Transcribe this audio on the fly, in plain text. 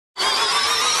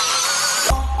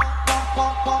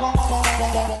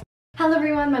Hello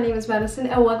everyone, my name is Madison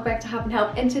and welcome back to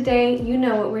Hopp'in, and today you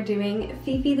know what we're doing.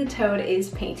 Fifi the Toad is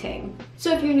painting.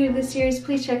 So if you're new to this series,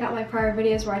 please check out my prior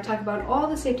videos where I talk about all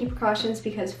the safety precautions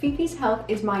because Fifi's health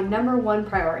is my #1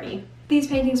 priority. These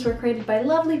paintings were created by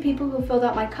lovely people who filled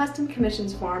out my custom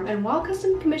commissions form, and while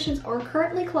custom commissions are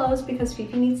currently closed because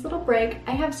Fifi needs a little break,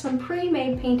 I have some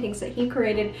pre-made paintings that he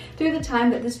created through the time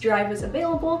that this drive was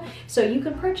available, so you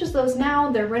can purchase those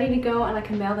now. They're ready to go and I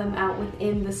can mail them out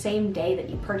within the same day that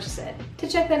you purchase it. To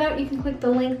check that out, you can click the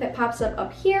link that pops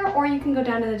up here, or you can go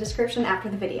down in the description after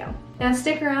the video. Now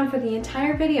stick around for the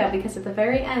entire video because at the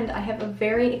very end I have a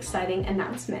very exciting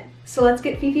announcement. So let's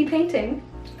get Fifi painting.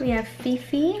 We have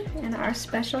Fifi and our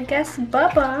special guest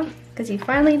Bubba, because he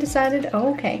finally decided,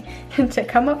 oh, okay, to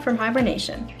come up from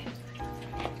hibernation.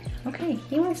 Okay,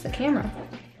 he wants the camera.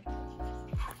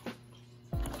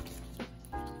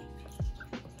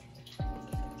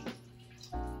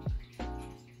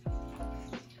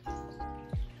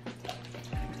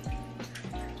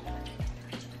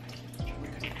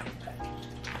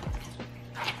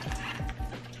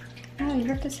 Oh, you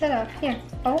have to set up here.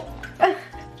 Oh.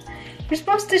 You're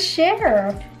supposed to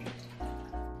share.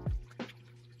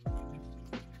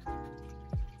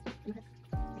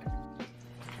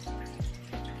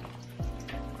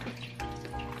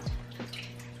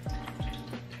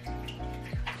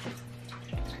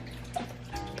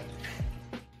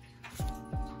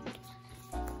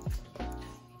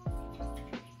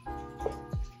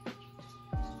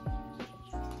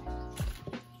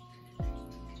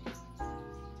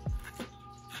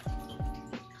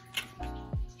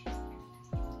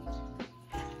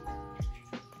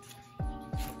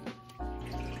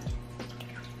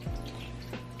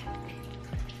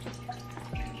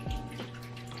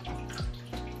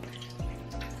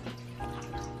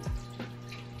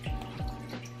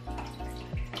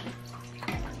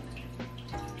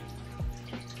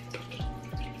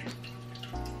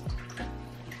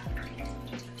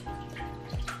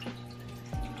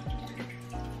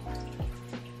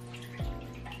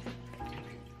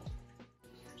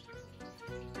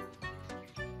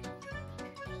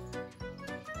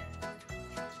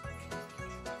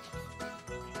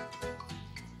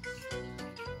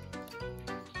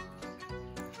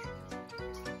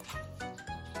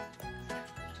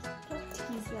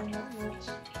 Not much.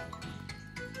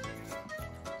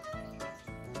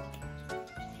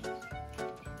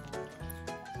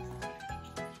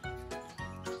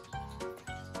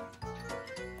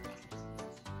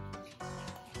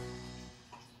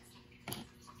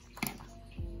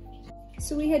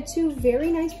 So we had two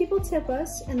very nice people tip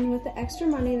us, and with the extra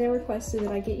money they requested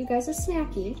that I get you guys a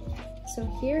snacky. So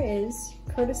here is,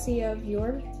 courtesy of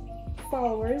your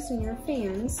followers and your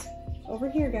fans. Over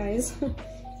here, guys.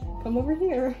 Come over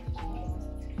here.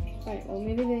 Alright, well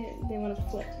maybe they want to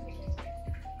flip.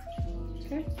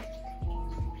 Okay.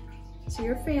 So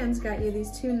your fans got you these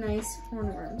two nice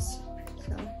hornworms.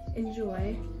 So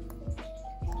enjoy.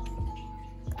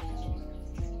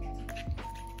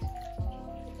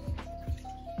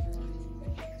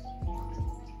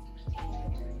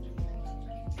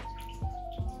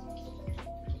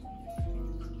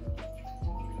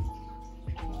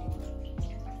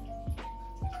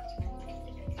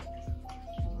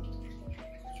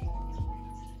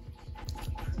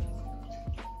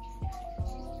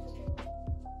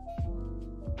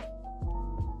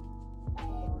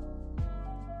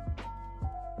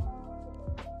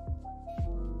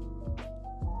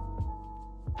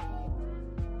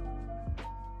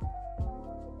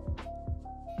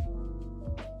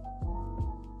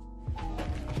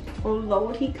 Oh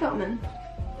Lord, he coming.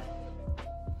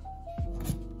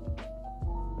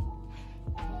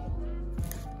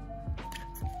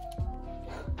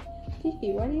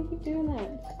 Fifi, why do you keep doing that?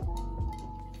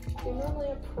 You're normally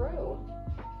a pro.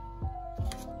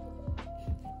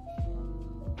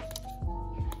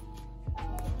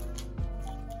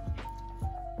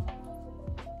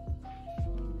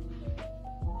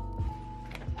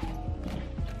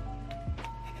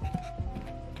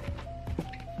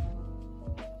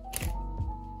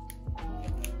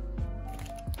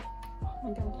 Oh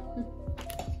my god.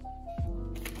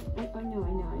 I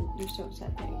know. You're so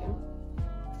upset. There you go.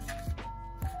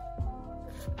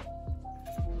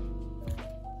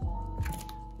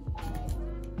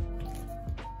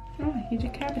 Oh, you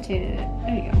decapitated it.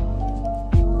 There you go.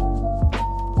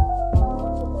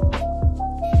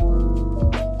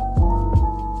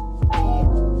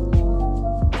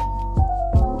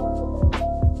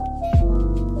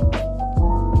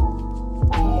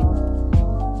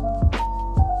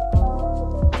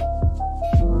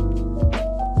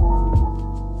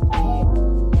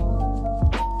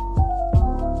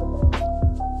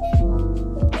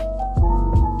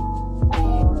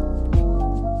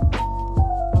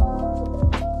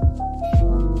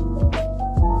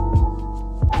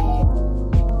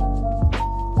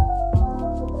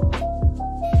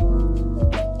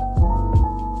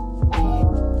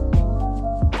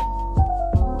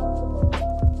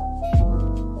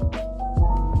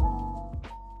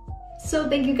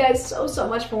 thank you guys so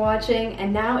much for watching,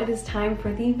 and now it is time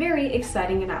for the very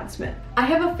exciting announcement. I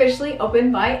have officially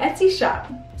opened my Etsy shop.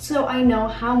 So I know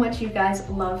how much you guys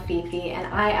love Fifi, and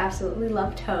I absolutely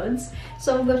love toads.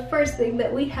 So the first thing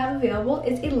that we have available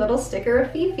is a little sticker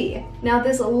of Fifi. Now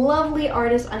this lovely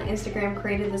artist on Instagram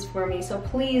created this for me, so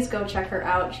please go check her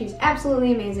out. She's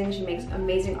absolutely amazing. She makes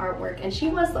amazing artwork, and she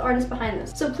was the artist behind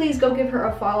this. So please go give her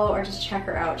a follow or just check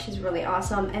her out. She's really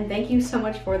awesome, and thank you so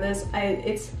much for this.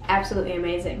 It's absolutely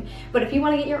amazing. But if you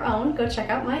want to get your own, go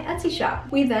check out my Etsy shop.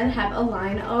 We then have a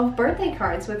line of birthday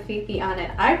cards with Fifi on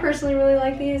it. I personally really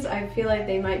like these. I feel like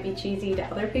they might be cheesy to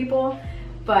other people,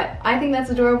 but I think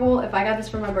that's adorable. If I got this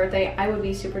for my birthday, I would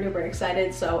be super duper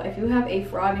excited. So if you have a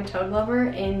frog and toad lover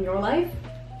in your life,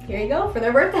 here you go for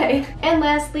their birthday. And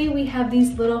lastly, we have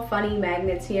these little funny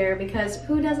magnets here, because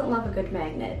who doesn't love a good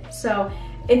magnet? So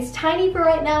it's tiny for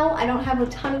right now. I don't have a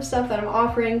ton of stuff that I'm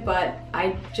offering, but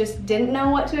I just didn't know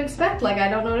what to expect. Like, I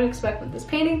don't know what to expect with this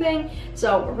painting thing.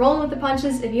 So we're rolling with the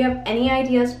punches. If you have any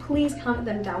ideas, please comment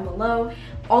them down below.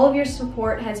 All of your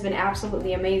support has been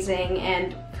absolutely amazing.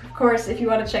 And of course, if you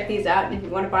want to check these out and if you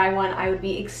want to buy one, I would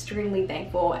be extremely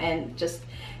thankful, and just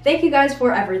thank you guys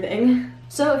for everything.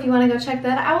 So if you want to go check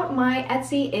that out, my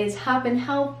Etsy is Hopp'in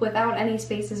Help, without any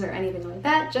spaces or anything like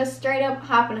that, just straight up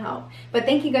Hopp'in Help. But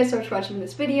thank you guys so much for watching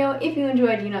this video. If you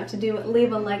enjoyed, you know what to do.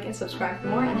 Leave a like and subscribe for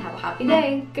more, and have a happy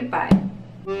day. Goodbye.